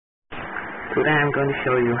Today I'm going to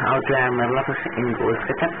show you how to add mirror effects in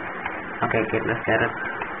Sketchup. Okay, let's get it.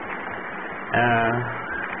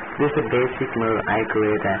 This is a basic mirror I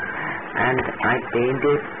created, and I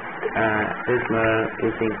painted this mirror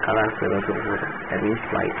using color 000, that means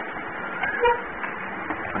white.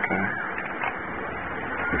 Okay.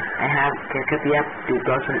 I have kerkythea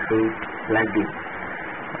 2008 plugin.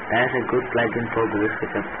 That is a good plugin for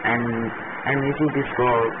Sketchup, and I'm using this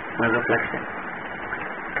for mirror reflection.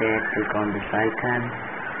 Okay, click on this icon,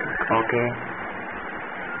 click OK,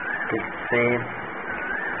 click save,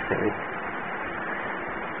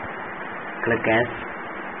 click S,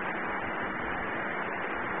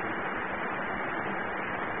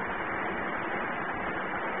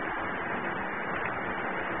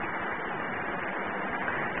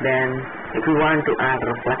 then if you want to add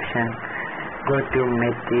reflection, go to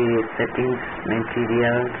material settings,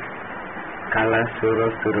 materials, color 000.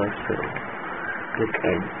 Click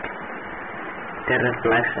edit, the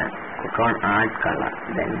reflection, click on add color,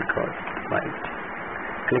 then go white,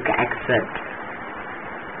 click accept,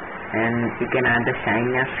 and you can add the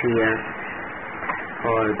shininess here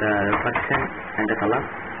for the reflection and the color.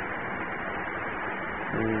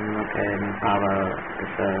 Okay, power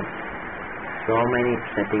is so many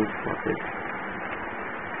settings for this,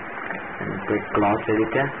 and click close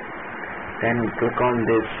editor, then click on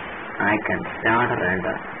this icon start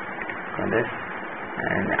render, click on this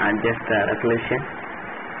and adjust the resolution,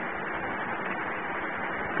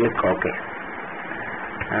 click OK.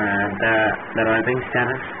 The rendering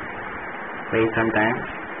starts, wait some time.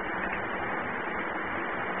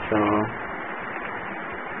 So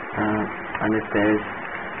on this page,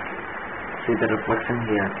 see the reflection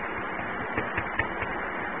here,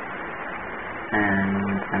 and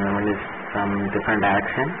another one is from different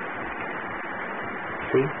direction.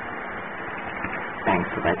 See? Thanks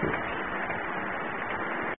for watching.